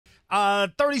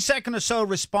30-second or so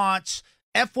response.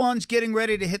 F1's getting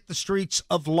ready to hit the streets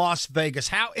of Las Vegas.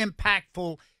 How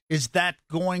impactful is that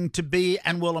going to be?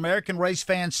 And will American race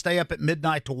fans stay up at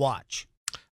midnight to watch?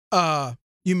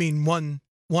 You mean 1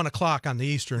 o'clock on the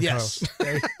Eastern Coast?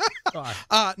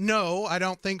 No, I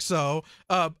don't think so.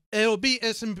 It'll be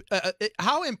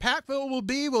how impactful it will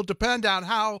be will depend on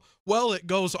how well it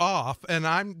goes off. And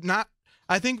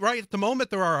I think right at the moment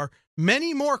there are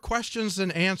many more questions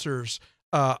than answers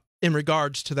in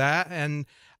regards to that. And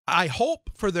I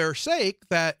hope for their sake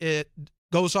that it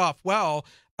goes off well.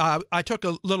 I took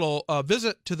a little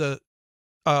visit to the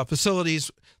facilities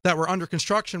that were under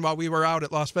construction while we were out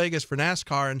at Las Vegas for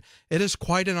NASCAR, and it is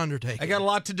quite an undertaking. I got a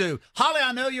lot to do. Holly,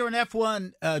 I know you're an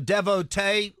F1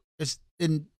 devotee.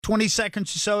 In 20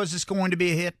 seconds or so, is this going to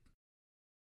be a hit?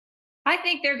 I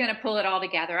think they're going to pull it all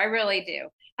together. I really do.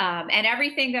 And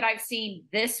everything that I've seen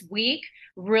this week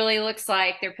really looks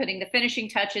like they're putting the finishing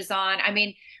touches on. I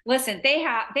mean, listen, they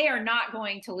are not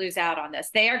going to lose out on this.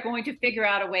 They are going to figure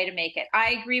out a way to make it.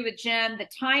 I agree with Jim. The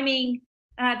timing,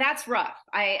 that's rough.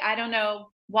 I don't know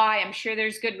why. I'm sure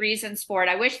there's good reasons for it.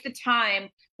 I wish the time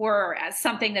were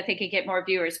something that they could get more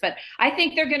viewers, but I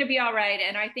think they're going to be all right.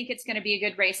 And I think it's going to be a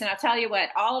good race. And I'll tell you what,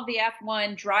 all of the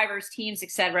F1 drivers, teams,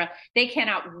 etc., they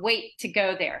cannot wait to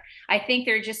go there. I think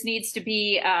there just needs to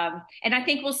be, and I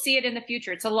think we'll see it in the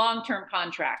future. It's a long-term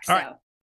contract. So. All right.